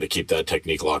obviously you got to keep that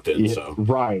technique locked in. Yeah, so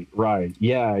right.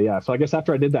 Yeah. So I guess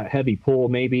after I did that heavy pull,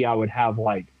 maybe I would have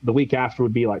like the week after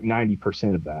would be like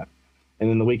 90% of that, and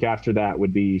then the week after that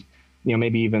would be,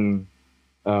 maybe even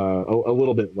a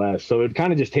little bit less. So it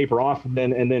kind of just taper off, and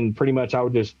then pretty much I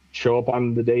would just show up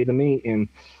on the day of the meet, and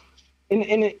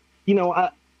it,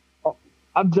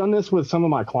 I've done this with some of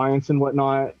my clients and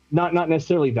whatnot, not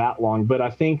necessarily that long, but I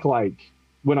think like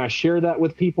when I share that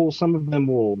with people, some of them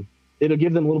it'll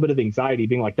give them a little bit of anxiety,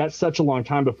 being like, that's such a long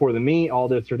time before the meet, all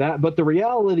this or that. But the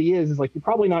reality is like, you're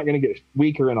probably not going to get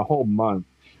weaker in a whole month.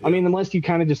 I mean, unless you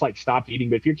kind of just like stop eating,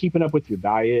 but if you're keeping up with your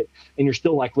diet and you're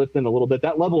still like lifting a little bit,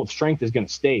 that level of strength is going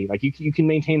to stay. Like you can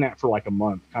maintain that for like a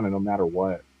month, kind of no matter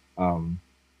what. And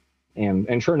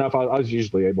sure enough, I was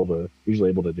usually able to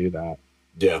do that.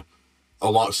 Yeah.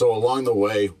 Along the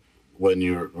way, when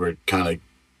you were kind of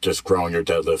just growing your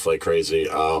deadlift like crazy,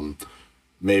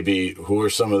 maybe who are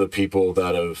some of the people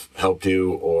that have helped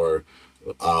you, or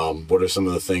what are some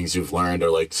of the things you've learned,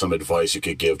 or like some advice you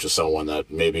could give to someone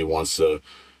that maybe wants to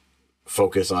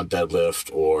focus on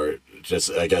deadlift or just,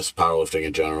 I guess, powerlifting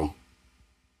in general?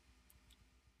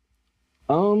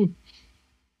 I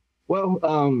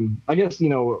guess,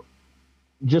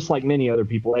 just like many other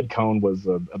people, Ed Cohn was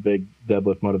a big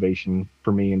deadlift motivation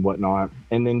for me and whatnot.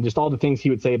 And then just all the things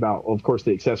he would say about, of course,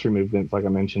 the accessory movements, like I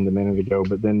mentioned a minute ago,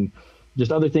 but then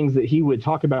just other things that he would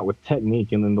talk about with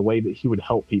technique, and then the way that he would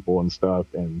help people and stuff.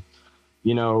 And,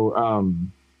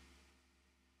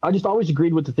 I just always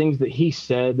agreed with the things that he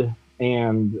said.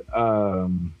 And,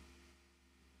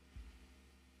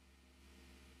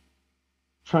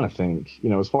 trying to think,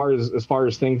 as far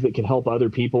as things that could help other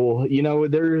people,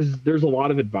 there's a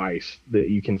lot of advice that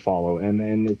you can follow,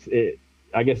 and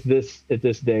I guess at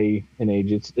this day and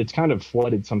age, it's kind of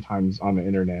flooded sometimes on the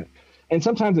internet, and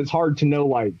sometimes it's hard to know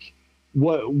like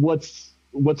what's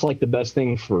like the best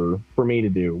thing for me to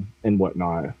do and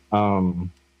whatnot. So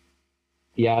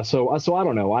I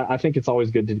don't know. I think it's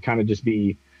always good to kind of just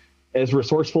be as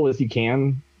resourceful as you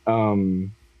can.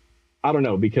 I don't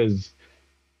know, because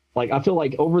like I feel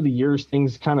like over the years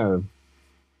things kind of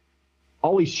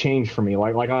always change for me.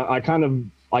 Like I kind of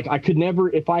like I could never,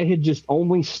 if I had just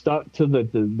only stuck to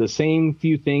the same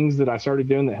few things that I started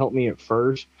doing that helped me at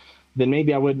first, then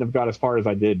maybe I wouldn't have got as far as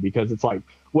I did, because it's like,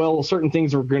 well, certain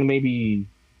things are going to maybe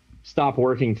stop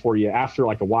working for you after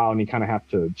like a while, and you kind of have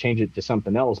to change it to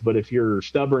something else. But if you're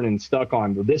stubborn and stuck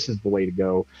on, well, this is the way to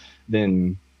go,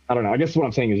 then I don't know. I guess what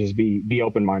I'm saying is just be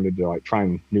open-minded to like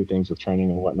trying new things with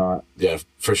training and whatnot. Yeah,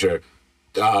 for sure.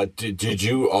 Did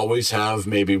you always have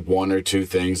maybe 1 or 2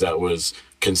 things that was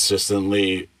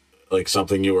consistently like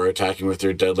something you were attacking with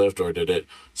your deadlift, or did it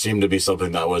seem to be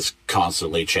something that was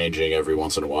constantly changing every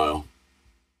once in a while?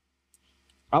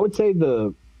 I would say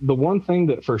the one thing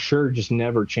that for sure just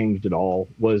never changed at all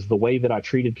was the way that I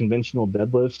treated conventional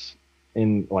deadlifts,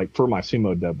 and like for my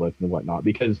sumo deadlift and whatnot,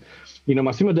 because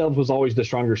my sumo deadlift was always the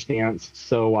stronger stance,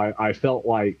 so I felt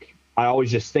like I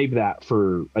always just saved that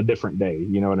for a different day,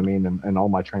 you know what I mean, and all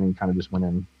my training kind of just went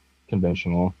in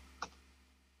conventional.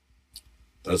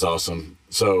 That's awesome.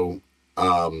 So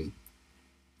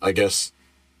I guess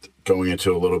going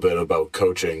into a little bit about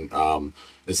coaching,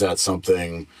 is that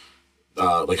something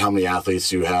like how many athletes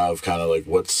do you have, kind of like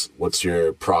what's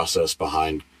your process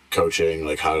behind coaching,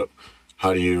 like how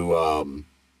do you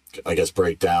I guess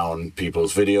break down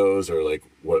people's videos, or like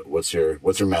what's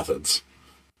your methods?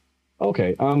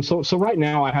 Okay. So right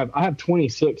now I have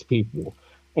 26 people,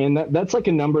 and that's like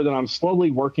a number that I'm slowly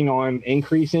working on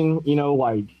increasing,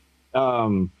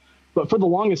 but for the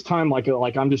longest time, like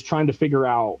I'm just trying to figure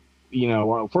out,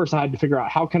 first I had to figure out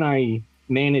how can I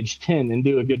manage 10 and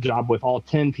do a good job with all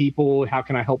 10 people? How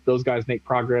can I help those guys make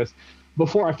progress?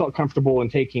 before I felt comfortable in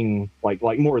taking like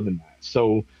more than that.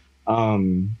 So,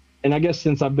 and I guess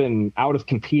since I've been out of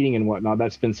competing and whatnot,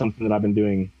 that's been something that I've been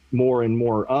doing more and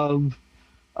more of.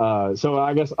 So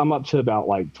I guess I'm up to about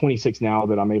like 26 now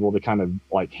that I'm able to kind of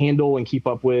like handle and keep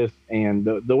up with. And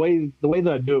the way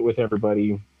that I do it with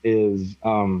everybody is,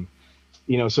 so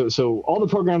all the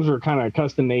programs are kind of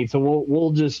custom made. So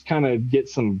we'll just kind of get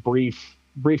some brief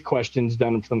questions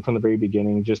done from the very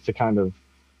beginning, just to kind of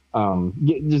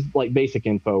get just like basic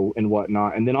info and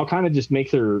whatnot. And then I'll kind of just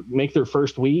make their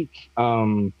first week.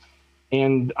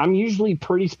 And I'm usually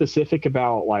pretty specific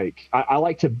about like, I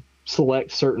like to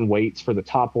select certain weights for the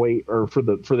top weight or for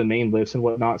the main lifts and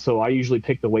whatnot. So I usually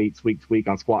pick the weights week to week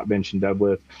on squat, bench, and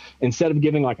deadlift instead of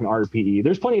giving like an RPE.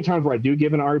 There's plenty of times where I do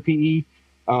give an RPE,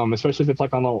 especially if it's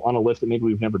like on a lift that maybe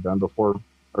we've never done before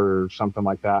or something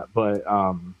like that. But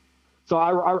so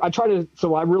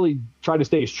I really try to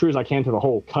stay as true as I can to the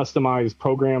whole customized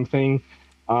program thing.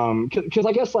 Because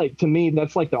I guess like to me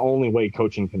that's like the only way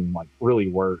coaching can like really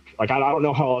work. Like I don't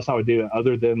know how else I would do it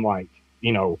other than like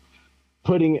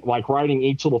writing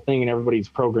each little thing in everybody's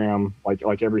program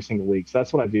like every single week. So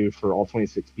that's what I do for all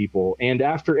 26 people. And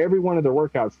after every one of their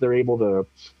workouts, they're able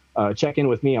to check in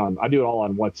with me I do it all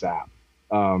on WhatsApp.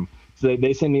 So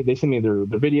they send me their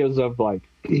videos of like,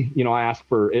 I ask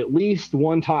for at least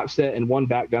one top set and one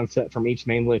back down set from each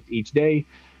main lift each day.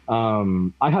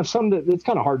 I have some that it's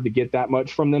kind of hard to get that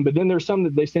much from them, but then there's some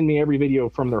that they send me every video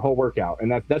from their whole workout,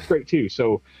 and that's great too.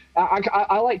 So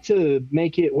I like to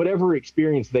make it whatever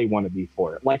experience they want to be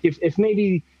for it. Like if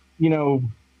maybe,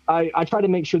 I try to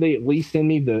make sure they at least send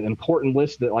me the important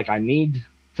list that like I need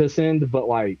to send, but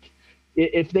like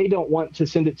if they don't want to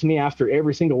send it to me after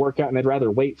every single workout and they'd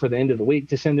rather wait for the end of the week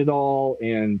to send it all.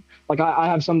 And like, I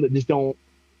have some that just don't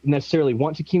necessarily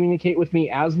want to communicate with me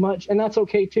as much, and that's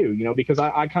okay too, because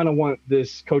I kind of want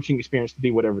this coaching experience to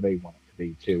be whatever they want it to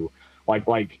be too. Like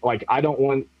I don't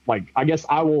want, like, I guess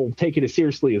I will take it as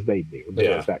seriously as they do.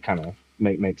 If that kind of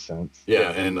makes sense.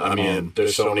 Yeah, and I mean,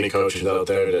 there's so many coaches out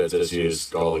there that just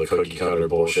use all the cookie cutter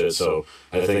bullshit. So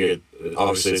I think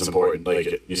obviously it's important.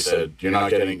 Like you said, you're not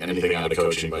getting anything out of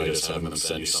coaching by just having them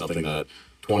send you something that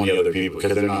 20 other people,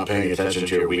 because they're not paying attention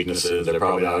to your weaknesses. They're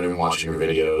probably not even watching your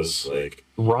videos. Like,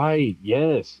 right.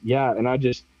 Yes. Yeah. And I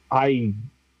just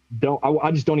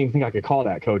don't even think I could call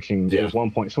that coaching at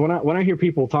one point. So when I hear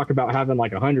people talk about having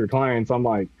like 100 clients, I'm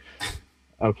like,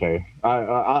 okay,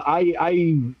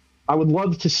 I would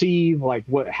love to see like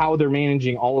how they're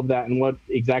managing all of that and what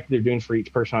exactly they're doing for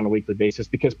each person on a weekly basis,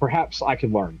 because perhaps I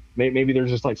could learn. Maybe there's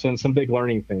just like some big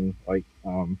learning thing. Like,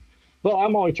 but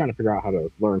I'm always trying to figure out how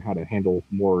to learn how to handle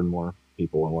more and more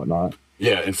people and whatnot.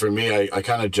 Yeah, and for me, I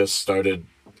kind of just started.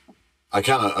 I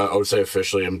would say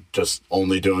officially, I'm just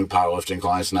only doing powerlifting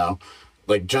clients now.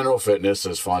 Like, general fitness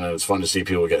is fun, and it's fun to see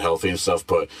people get healthy and stuff.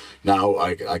 But now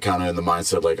I kind of in the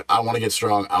mindset, like, I want to get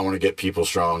strong. I want to get people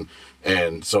strong.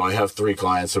 And so I have 3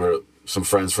 clients who are some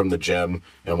friends from the gym,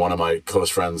 and one of my close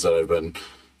friends that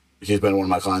he's been one of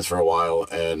my clients for a while.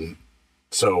 And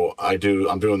so I'm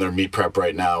doing their meet prep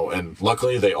right now. And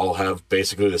luckily they all have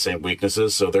basically the same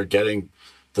weaknesses. So they're getting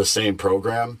the same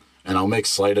program, and I'll make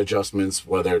slight adjustments,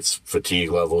 whether it's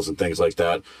fatigue levels and things like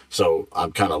that. So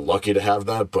I'm kind of lucky to have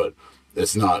that, but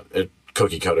it's not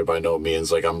cookie cutter by no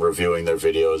means. Like, I'm reviewing their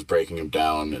videos, breaking them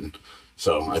down. And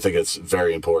so I think it's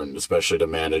very important, especially to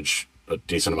manage a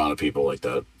decent amount of people like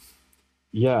that.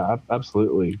 Yeah,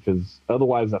 absolutely. Because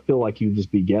otherwise I feel like you'd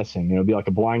just be guessing, it'd be like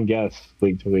a blind guess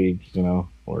week to week,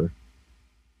 or.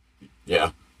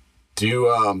 Yeah. Do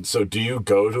you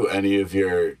go to any of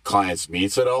your clients'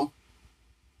 meets at all?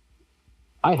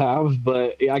 I have,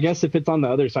 but I guess if it's on the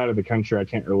other side of the country, I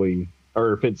can't really,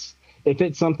 or if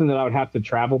it's something that I would have to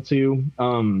travel to,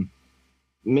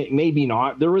 maybe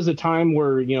not. There was a time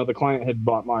where, the client had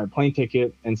bought my plane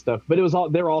ticket and stuff, but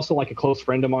they were also like a close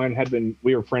friend of mine.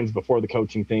 We were friends before the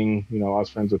coaching thing. I was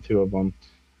friends with 2 of them.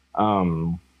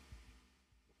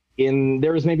 And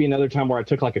there was maybe another time where I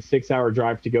took like a 6-hour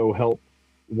drive to go help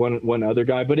one other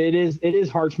guy, but it is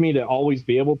hard for me to always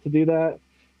be able to do that.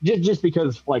 Just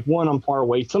because, like, one, I'm far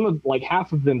away.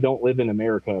 Half of them don't live in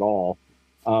America at all.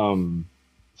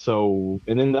 So,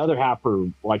 and then the other half are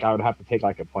like, I would have to take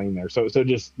like a plane there. So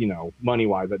just, money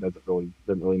wise, that doesn't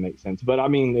really make sense. But I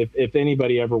mean, if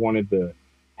anybody ever wanted to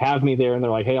have me there and they're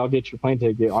like, hey, I'll get your plane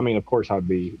ticket, I mean, of course I'd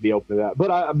be open to that.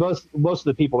 But most of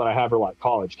the people that I have are like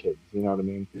college kids, you know what I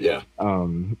mean? Yeah.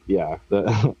 Yeah.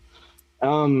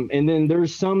 And then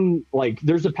there's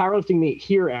there's a powerlifting meet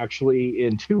here actually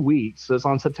in 2 weeks. So it's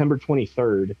on September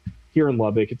 23rd. here in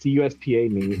Lubbock. It's a USPA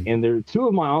meet, and there two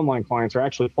of my online clients are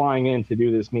actually flying in to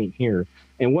do this meet here,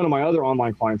 and one of my other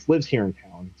online clients lives here in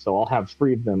town, so I'll have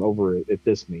three of them over at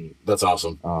this meet. That's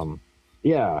awesome.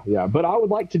 Yeah, but I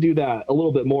would like to do that a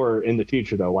little bit more in the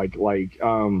future, though. Like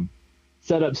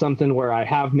set up something where I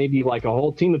have maybe like a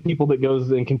whole team of people that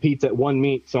goes and competes at one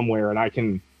meet somewhere, and I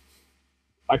can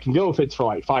go if it's for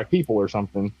like 5 people or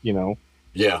something, you know?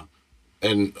 Yeah.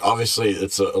 And obviously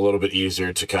it's a little bit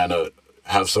easier to kind of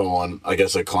have someone, I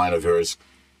guess a client of yours,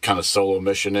 kind of solo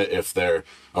mission it if they're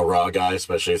a raw guy,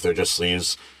 especially if they're just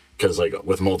sleeves. Because like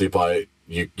with multiply,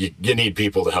 you need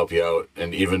people to help you out,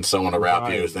 and even someone to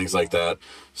wrap you, things like that.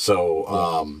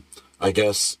 So I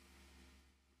guess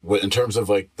in terms of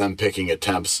like them picking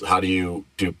attempts, how do you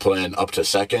plan up to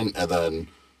second, and then,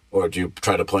 or do you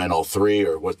try to plan all 3,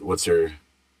 or what's your?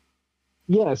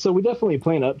 Yeah, so we definitely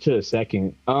plan up to a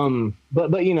second.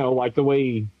 But you know, like the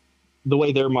way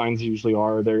their minds usually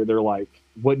are, they're like,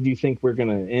 what do you think we're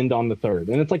gonna end on the third?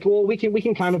 And it's like, well, we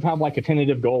can kind of have like a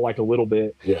tentative goal, like a little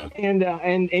bit. Yeah.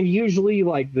 And usually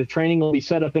like the training will be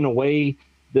set up in a way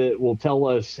that will tell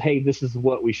us, hey, this is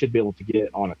what we should be able to get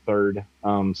on a third.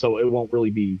 So it won't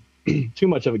really be too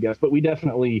much of a guess, but we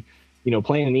definitely, you know,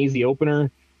 plan an easy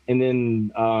opener, and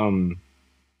then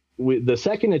the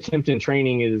second attempt in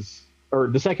training or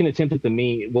the second attempt at the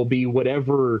meet will be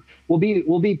whatever will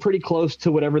be pretty close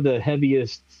to whatever the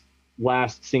heaviest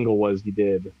last single was you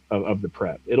did of the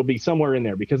prep. It'll be somewhere in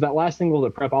there, because that last single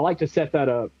of the prep, I like to set that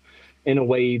up in a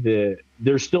way that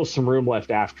there's still some room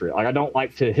left after it. Like I don't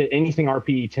like to hit anything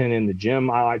RPE 10 in the gym.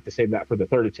 I like to save that for the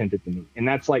third attempt at the meet. And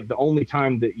that's like the only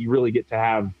time that you really get to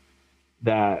have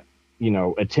that, you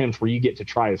know, attempt where you get to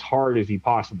try as hard as you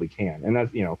possibly can. And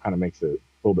that, you know, kind of makes it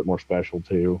a little bit more special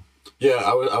too. Yeah,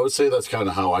 I would say that's kind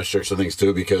of how I structure things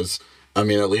too, because I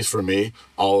mean, at least for me,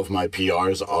 all of my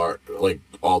PRs are like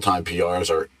all-time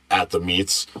PRs are at the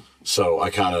meets. So I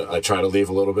try to leave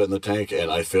a little bit in the tank, and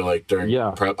I feel like during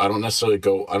prep, I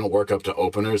don't work up to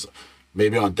openers,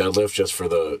 maybe on deadlift just for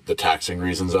the taxing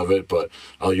reasons of it, but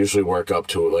I'll usually work up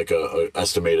to like a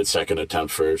estimated second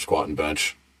attempt for squat and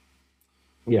bench.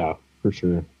 Yeah, for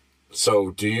sure. So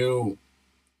do you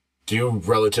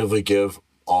relatively give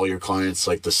all your clients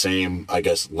like the same, I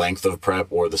guess, length of prep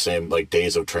or the same like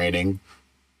days of training?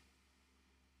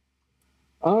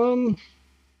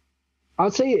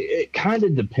 I'd say it kind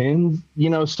of depends, you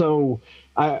know. So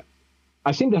I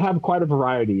seem to have quite a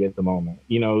variety at the moment,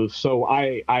 you know. So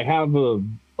I have a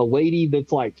lady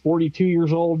that's like 42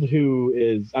 years old who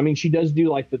is, I mean, she does do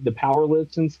like the power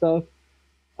lifts and stuff.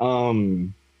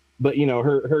 But you know,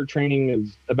 her training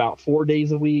is about 4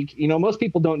 days a week. You know, most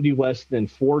people don't do less than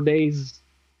 4 days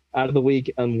out of the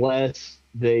week unless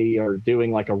they are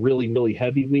doing like a really, really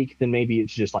heavy week. Then maybe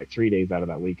it's just like 3 days out of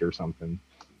that week or something.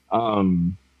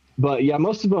 But yeah,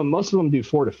 most of them do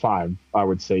 4 to 5, I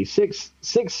would say. Six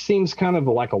seems kind of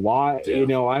like a lot. Yeah. You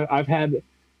know, I've had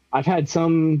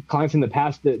some clients in the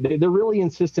past that they're really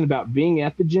insistent about being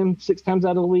at the gym 6 times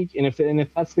out of the week. And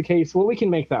if that's the case, well, we can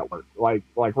make that work. Like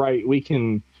right, we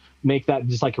can make that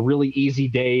just like a really easy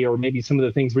day, or maybe some of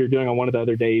the things we were doing on one of the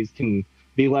other days can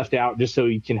be left out just so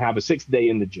you can have a 6th day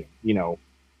in the gym, you know.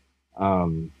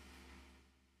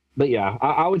 But yeah,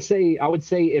 I would say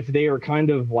if they are kind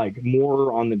of like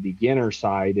more on the beginner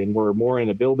side and we're more in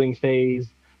a building phase,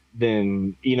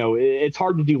 then, you know, it's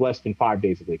hard to do less than 5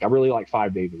 days a week. I really like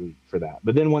 5 days a week for that.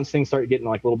 But then once things start getting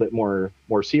like a little bit more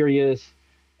serious,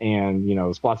 and, you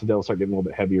know, squats and delts start getting a little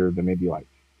bit heavier, than maybe like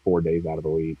 4 days out of the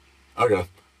week. Okay.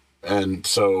 And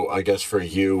so I guess for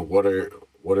you, what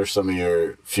are some of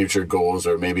your future goals,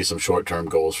 or maybe some short-term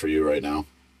goals for you right now?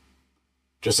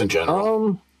 Just in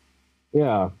general.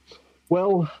 Yeah.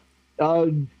 Well,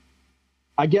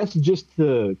 I guess just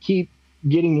to keep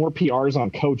getting more PRs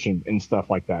on coaching and stuff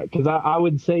like that. Because I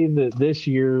would say that this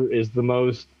year is the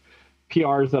most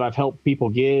PRs that I've helped people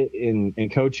get in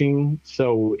coaching.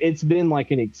 So it's been like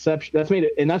an exception. That's made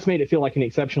it feel like an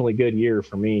exceptionally good year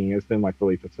for me. It's been like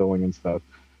really fulfilling and stuff.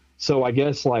 So I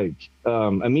guess like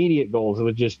immediate goals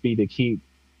would just be to keep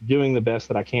doing the best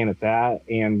that I can at that,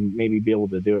 and maybe be able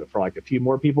to do it for like a few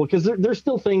more people. Because there's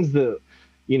still things that,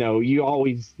 you know, you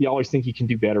always think you can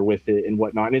do better with it and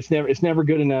whatnot. And it's never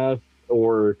good enough,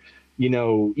 or, you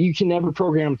know, you can never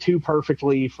program too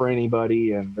perfectly for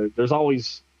anybody. And there's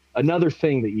always another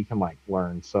thing that you can like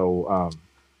learn. So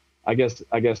I guess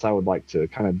I would like to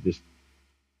kind of just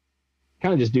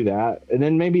do that. And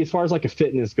then maybe as far as like a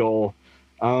fitness goal,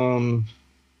 I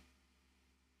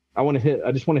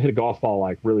just want to hit a golf ball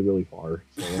like really, really far.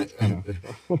 So,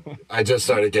 I just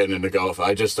started getting into golf.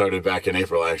 I just started back in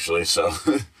April, actually. So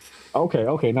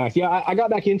Okay, nice. Yeah, I got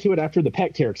back into it after the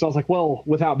pec tear because I was like, well,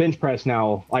 without bench press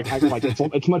now,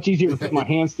 it's much easier to put my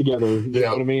hands together. You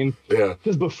know what I mean? Yeah.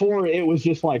 Because before it was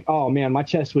just like, oh man, my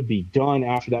chest would be done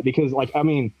after that because I'd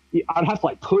have to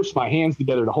like push my hands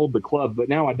together to hold the club, but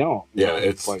now I don't. Yeah,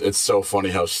 it's so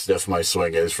funny how stiff my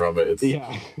swing is from it.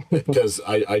 Yeah. Because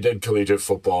I did collegiate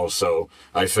football, so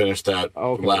I finished that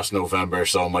last November.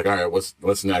 So I'm like, all right,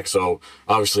 what's next? So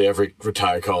obviously every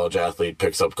retired college athlete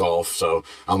picks up golf. So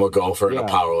I'm a golfer and a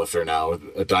powerlifter now,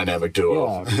 a dynamic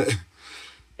duo. Yeah.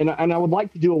 And I would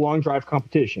like to do a long drive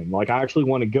competition. Like I actually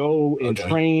want to go and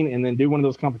train and then do one of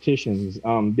those competitions.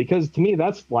 Because to me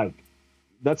that's like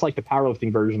the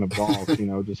powerlifting version of golf,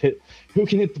 just hit who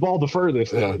can hit the ball the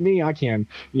furthest. Yeah. Me, I can.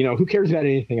 Who cares about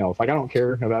anything else? Like I don't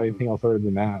care about anything else other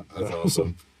than that. So. That's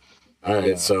awesome. All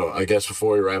right, so I guess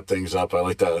before we wrap things up, I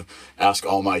like to ask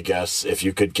all my guests if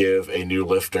you could give a new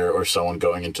lifter or someone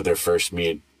going into their first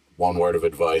meet one word of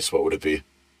advice, what would it be?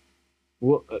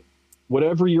 Well,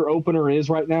 whatever your opener is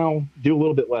right now, do a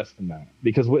little bit less than that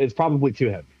because it's probably too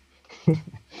heavy.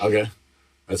 Okay.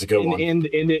 That's a good one. And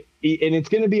it's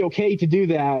going to be okay to do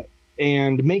that,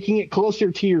 and making it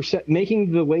closer to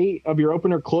making the weight of your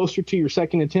opener closer to your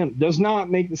second attempt does not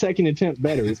make the second attempt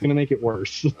better. It's going to make it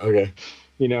worse. Okay.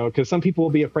 Because some people will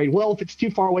be afraid, well, if it's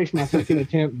too far away from my second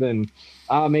attempt, then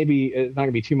maybe it's not going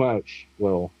to be too much.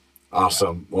 Well,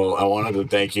 awesome. Well, I wanted to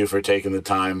thank you for taking the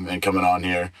time and coming on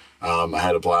here. I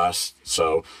had a blast.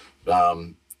 So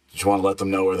just want to let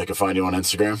them know where they can find you on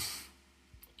Instagram.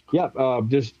 Yeah,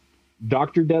 just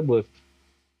Dr. Deadlift,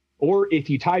 or if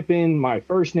you type in my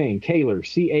first name, Cailer,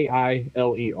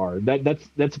 Cailer.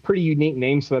 That's a pretty unique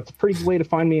name, so that's a pretty good way to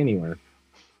find me anywhere.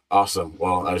 Awesome.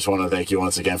 Well, I just want to thank you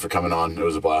once again for coming on. It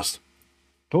was a blast.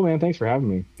 Cool, man. Thanks for having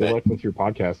me. Good luck with your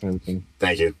podcast and everything.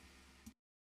 Thank you.